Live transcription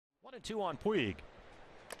1-2 on Puig.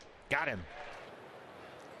 Got him.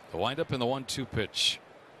 The windup in the 1-2 pitch.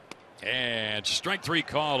 And strike three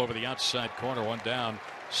call over the outside corner. One down.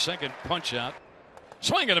 Second punch out.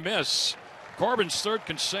 Swing and a miss. Corbin's third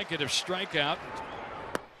consecutive strikeout.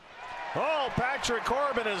 Oh, Patrick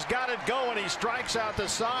Corbin has got it going. He strikes out the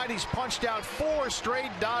side. He's punched out 4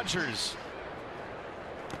 straight Dodgers.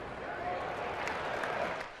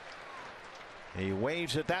 He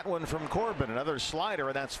waves at that one from Corbin. Another slider,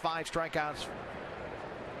 and that's 5 strikeouts.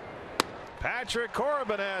 Patrick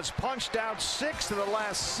Corbin has punched out 6 of the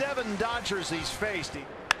last 7 Dodgers he's faced.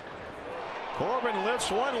 Corbin lifts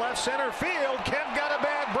one left center field. Kemp got a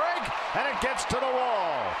bad break, and it gets to the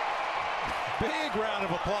wall. Big round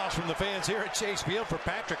of applause from the fans here at Chase Field for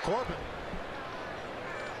Patrick Corbin.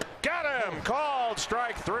 Got him. Called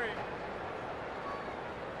strike 3.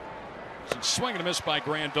 Swing and a miss by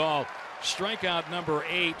Grandal. Strikeout number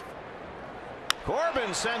 8.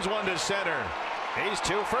 Corbin sends one to center. He's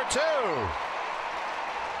 2 for 2.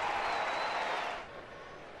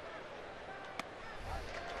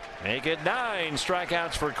 Make it 9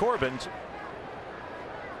 strikeouts for Corbin.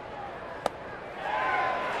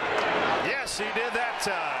 Yes, he did that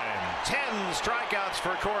time. 10 strikeouts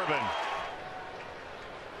for Corbin.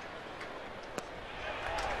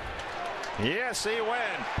 Yes, he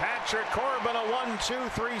went. Patrick Corbin, a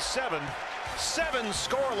 1-2-3-7. 7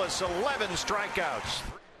 scoreless, 11 strikeouts.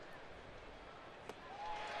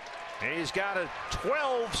 He's got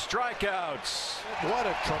 12 strikeouts. What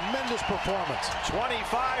a tremendous performance.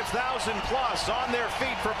 25,000 plus on their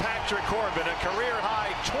feet for Patrick Corbin. A career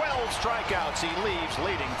high 12 strikeouts. He leaves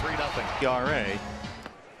leading 3-0. ERA.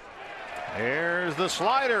 There's the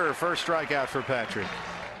slider. First strikeout for Patrick.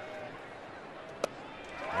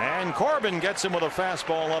 And Corbin gets him with a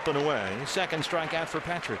fastball up and away. Second strikeout for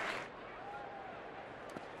Patrick.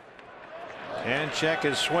 And check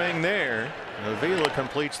his swing there. Avila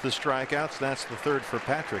completes the strikeouts. That's the third for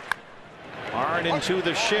Patrick. Hard into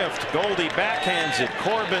the shift. Goldie backhands it.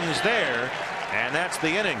 Corbin's there. And that's the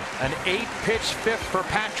inning. An 8-pitch fifth for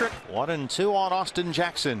Patrick. 1-2 on Austin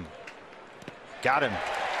Jackson. Got him.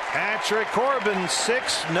 Patrick Corbin,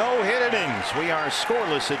 6 no-hit innings. We are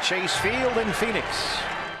scoreless at Chase Field in Phoenix.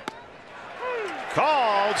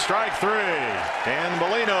 Called strike 3. Dan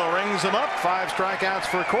Bellino rings him up. 5 strikeouts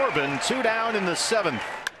for Corbin. 2 down in the 7th.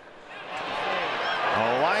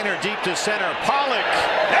 A liner deep to center. Pollock.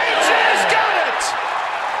 Ages got it!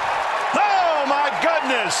 Oh my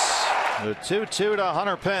goodness! The 2-2 to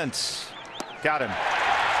Hunter Pence. Got him.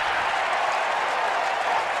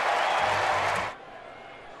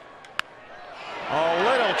 A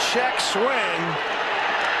little check swing.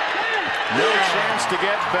 No chance to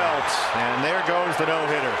get Belt. And there goes the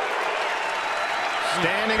no-hitter.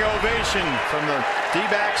 Standing ovation from the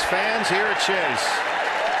D-backs fans here at Chase.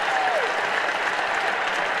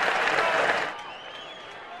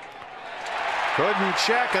 Couldn't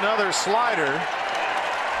check. Another slider.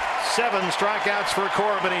 7 strikeouts for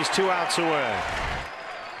Corbin. He's 2 outs away.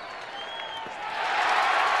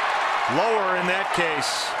 Lower in that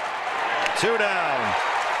case. 2 down.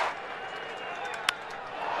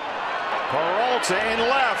 Peralta in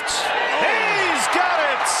left. He's got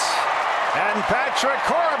it. And Patrick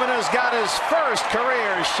Corbin has got his first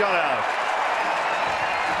career shutout.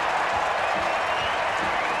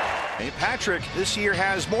 Hey, Patrick this year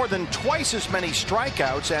has more than twice as many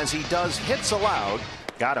strikeouts as he does hits allowed.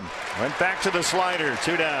 Got him. Went back to the slider.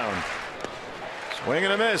 2 down. Swing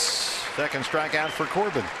and a miss. Second strikeout for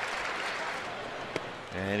Corbin.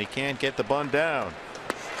 And he can't get the bunt down.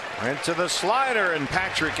 Went to the slider, and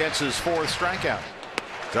Patrick gets his 4th strikeout.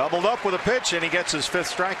 Doubled up with a pitch, and he gets his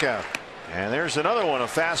 5th strikeout. And there's another one, a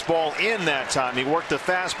fastball in that time. He worked the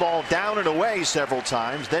fastball down and away several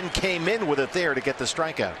times, then came in with it there to get the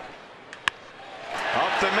strikeout.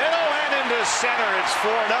 Up the middle and into center. It's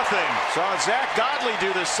 4-0. Saw Zach Godley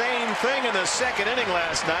do the same thing in the 2nd inning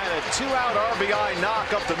last night. A 2-out RBI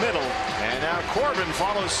knock up the middle. And now Corbin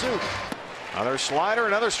follows suit. Another slider,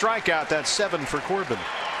 another strikeout. That's 7 for Corbin.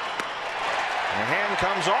 The hand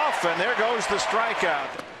comes off, and there goes the strikeout.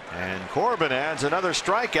 And Corbin adds another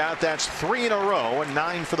strikeout. That's 3 in a row and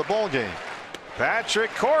 9 for the ball game.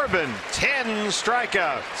 Patrick Corbin, 10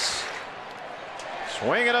 strikeouts.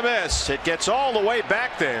 Swing and a miss. It gets all the way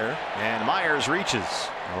back there, and Myers reaches.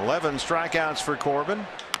 11 strikeouts for Corbin.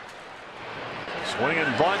 Swing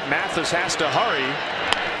and bunt. Mathis has to hurry,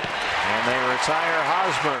 and they retire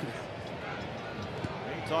Hosmer.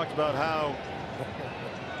 We talked about how,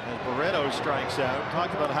 as Barreto strikes out,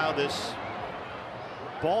 talked about how this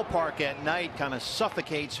ballpark at night kind of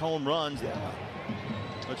suffocates home runs. Yeah.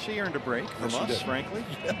 But she earned a break from us, frankly.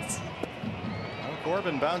 Yes.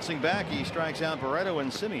 Corbin bouncing back. He strikes out Barreto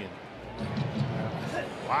and Simeon.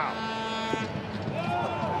 Wow.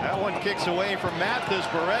 That one kicks away from Mathis.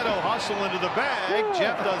 Barreto hustle into the bag.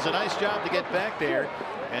 Jeff does a nice job to get back there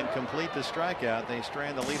and complete the strikeout. They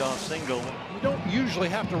strand the leadoff single. You don't usually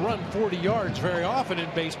have to run 40 yards very often in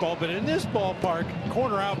baseball, but in this ballpark,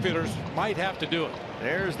 corner outfielders might have to do it.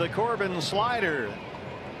 There's the Corbin slider.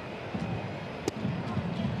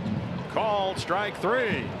 Called strike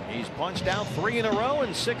 3. He's punched out 3 in a row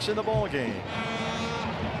and 6 in the ball game.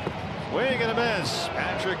 Swing and a miss.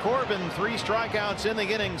 Patrick Corbin, 3 strikeouts in the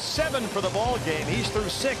inning, 7 for the ball game. He's through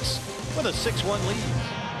 6 with a 6-1 lead.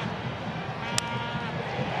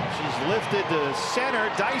 She's lifted to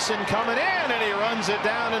center. Dyson coming in, and he runs it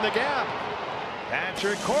down in the gap.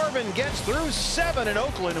 Patrick Corbin gets through 7 in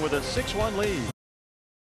Oakland with a 6-1 lead.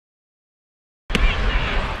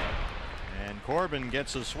 And Corbin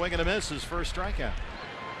gets a swing and a miss, his first strikeout.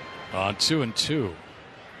 On 2-2.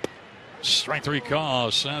 Strike 3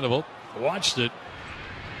 call. Sandoval watched it.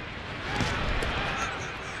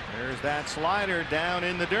 There's that slider down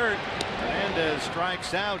in the dirt. Hernandez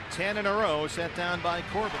strikes out 10 in a row, set down by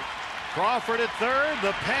Corbin. Crawford at third.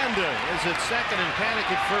 The Panda is at second and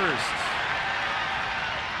Panic at first.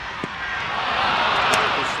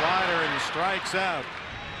 The slider and strikes out.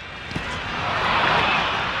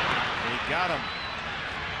 He got him.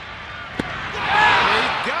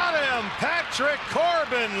 He got him. Patrick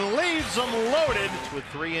Corbin leaves them loaded with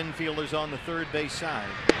 3 infielders on the third base side.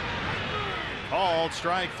 Called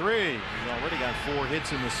strike 3. He's already got 4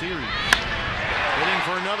 hits in the series. Hitting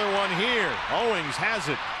for another one here. Owings has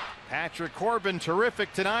it. Patrick Corbin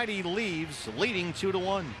terrific tonight. He leaves leading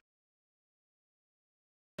 2-1.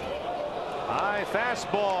 High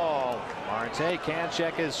fastball. Marte can't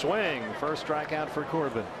check his swing. First strikeout for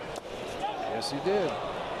Corbin. Yes, he did.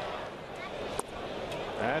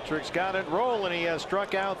 Patrick's got it rolling. He has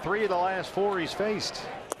struck out 3 of the last 4 he's faced.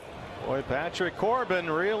 Boy, Patrick Corbin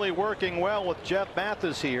really working well with Jeff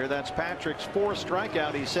Mathis here. That's Patrick's 4th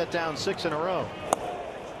strikeout. He's set down 6 in a row.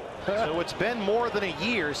 So it's been more than a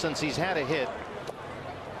year since he's had a hit.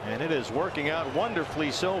 And it is working out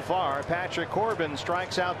wonderfully so far. Patrick Corbin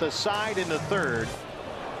strikes out the side in the 3rd.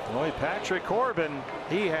 Boy, Patrick Corbin,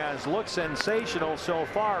 he has looked sensational so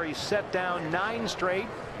far. He's set down 9 straight.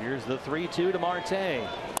 Here's the 3-2 to Marte.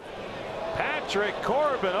 Patrick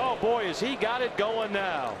Corbin, oh boy, has he got it going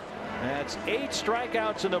now. That's 8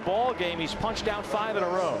 strikeouts in the ball game. He's punched out 5 in a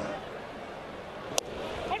row.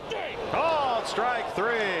 Called strike 3.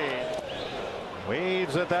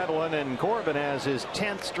 Waves at that one, and Corbin has his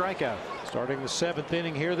 10th strikeout. Starting the 7th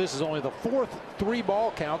inning here. This is only the 4th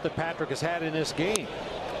 3-ball count that Patrick has had in this game.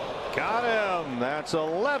 Got him. That's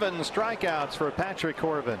 11 strikeouts for Patrick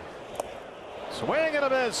Corbin. Swing and a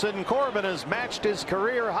miss, and Corbin has matched his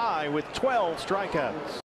career high with 12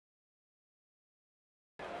 strikeouts.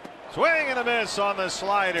 Swing and a miss on the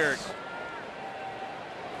slider.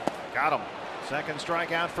 Got him. Second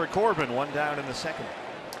strikeout for Corbin. 1 down in the 2nd.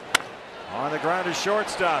 On the ground is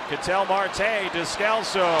shortstop. Ketel Marte.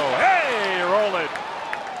 Descalso. Hey, roll it.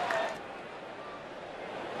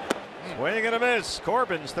 Swing and a miss.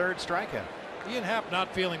 Corbin's 3rd strikeout. Ian Happ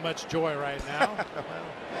not feeling much joy right now.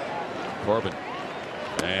 Corbin.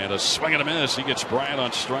 And a swing and a miss. He gets Bryant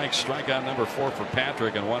on strike. Strikeout number 4 for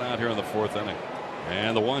Patrick, and 1 out here in the 4th inning.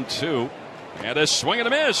 And the 1-2. And a swing and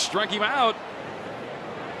a miss. Struck him out.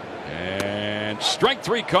 And strike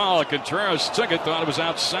 3 call. Contreras took it, thought it was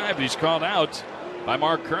outside, but he's called out by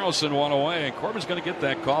Mark Carlson, 1 away. And Corbin's going to get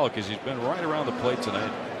that call because he's been right around the plate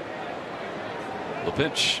tonight. The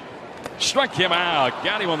pitch. Struck him out.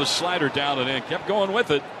 Got him on the slider down and in. Kept going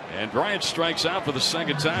with it. And Bryant strikes out for the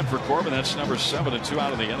 2nd time for Corbin. That's number 7 and 2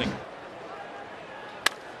 out of the inning.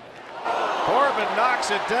 Corbin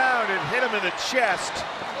knocks it down and hit him in the chest.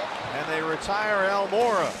 And they retire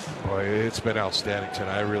Almora. Boy, it's been outstanding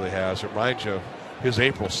tonight. It really has. It reminds you of his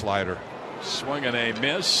April slider. Swing and a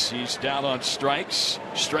miss. He's down on strikes.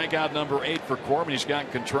 Strikeout number 8 for Corbin. He's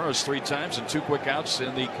got Contreras 3 times and 2 quick outs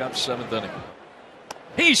in the Cubs' 7th inning.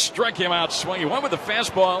 He struck him out swinging. Went with the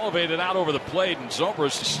fastball elevated out over the plate, and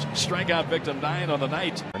Zobrist strikeout victim 9 on the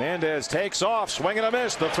night. Hernandez takes off. Swing and a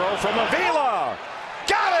miss. The throw from Avila.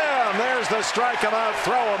 Got him. There's the strike him out.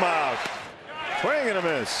 Throw him out. Swing and a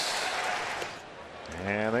miss.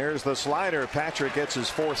 And there's the slider. Patrick gets his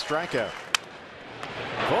 4th strikeout.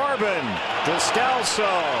 Corbin. Descalso.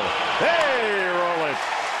 Hey, roll it.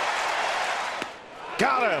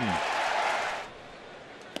 Got him.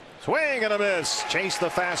 Swing and a miss. Chase the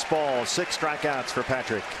fastball. 6 strikeouts for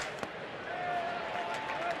Patrick.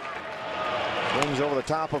 Swings over the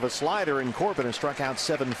top of a slider, and Corbin has struck out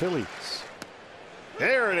 7 Phillies.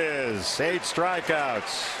 There it is. 8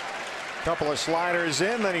 strikeouts. Couple of sliders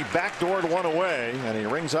in, then he backdoored one away, and he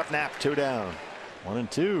rings up Knapp 2 down.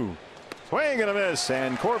 1-2. Swing and a miss,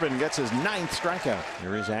 and Corbin gets his 9th strikeout.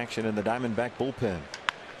 Here is action in the Diamondback bullpen.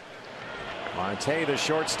 Marte, the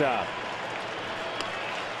shortstop.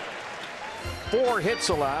 4 hits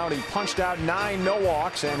allowed. He punched out 9 no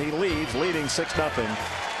walks, and he leads, leading 6-0.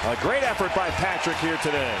 A great effort by Patrick here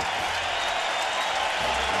today.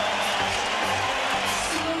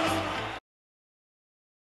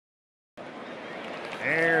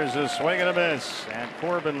 There's a swing and a miss, and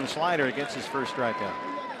Corbin slider gets his first strikeout.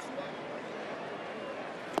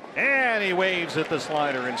 And he waves at the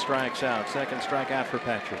slider and strikes out. 2nd strikeout for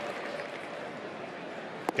Patrick.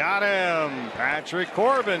 Got him. Patrick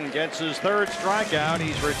Corbin gets his 3rd strikeout.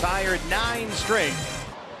 He's retired 9 straight.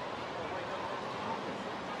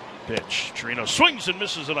 Pitch. Trino swings and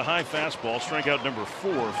misses at a high fastball. Strikeout number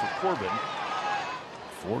 4 for Corbin.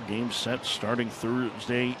 4 games set starting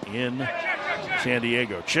Thursday in San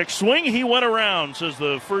Diego. Check swing. He went around, says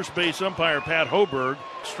the first base umpire, Pat Hoberg.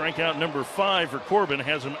 Strikeout number 5 for Corbin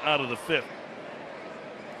has him out of the 5th.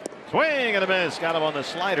 Swing and a miss. Got him on the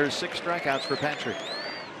slider. 6 strikeouts for Patrick.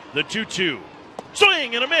 The 2-2.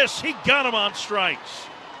 Swing and a miss. He got him on strikes.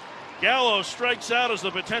 Gallo strikes out as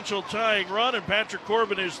the potential tying run, and Patrick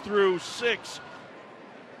Corbin is through 6.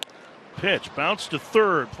 Pitch. Bounce to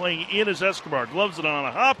third. Playing in as Escobar. Gloves it on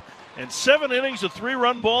a hop. And 7 innings, a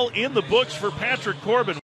 3-run ball in the books for Patrick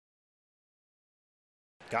Corbin.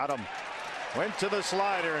 Got him. Went to the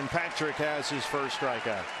slider, and Patrick has his first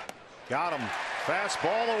strikeout. Got him.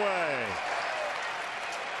 Fastball away.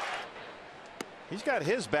 He's got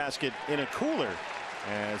his basket in a cooler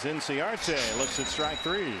as Inciarte looks at strike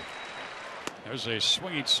 3. There's a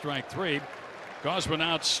swinging strike 3. Gosman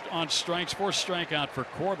out on strikes. 4th strikeout for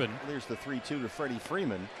Corbin. There's the 3-2 to Freddie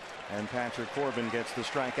Freeman, and Patrick Corbin gets the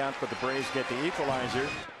strikeout, but the Braves get the equalizer.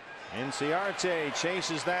 Inciarte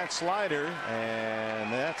chases that slider,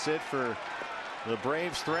 and that's it for the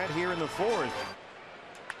Braves' threat here in the 4th.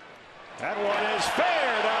 That one is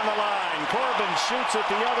fair down the line. Corbin shoots it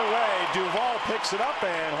the other way. Duvall picks it up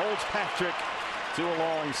and holds Patrick to a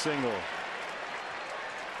long single.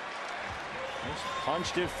 Just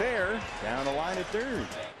punched it fair down the line at 3rd.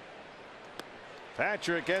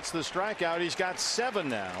 Patrick gets the strikeout. He's got 7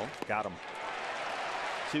 now. Got him.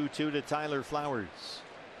 2-2 to Tyler Flowers.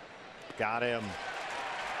 Got him.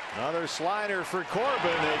 Another slider for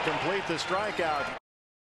Corbin. They complete the strikeout.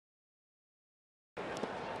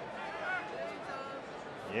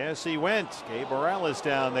 Yes, he went. Gabe Morales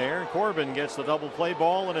down there. Corbin gets the double play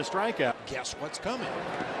ball and a strikeout. Guess what's coming?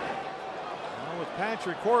 Well, with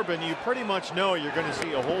Patrick Corbin, you pretty much know you're going to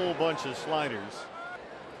see a whole bunch of sliders.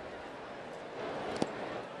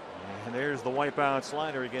 And there's the wipeout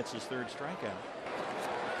slider. He gets his 3rd strikeout.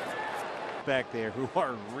 Back there who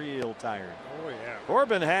are real tired. Oh, yeah.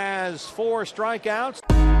 Corbin has 4 strikeouts.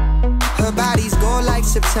 Her bodies go like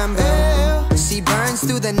September. She burns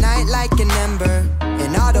through the night like an ember.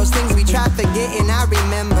 And all those things we try forgetting, I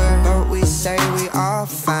remember. But we say we all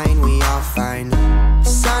fine, we all fine.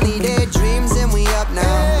 Sunny day dreams and we up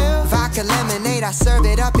now. Vodka lemonade, I serve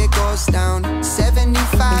it up, it goes down.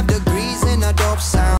 75 degrees in a dope sound.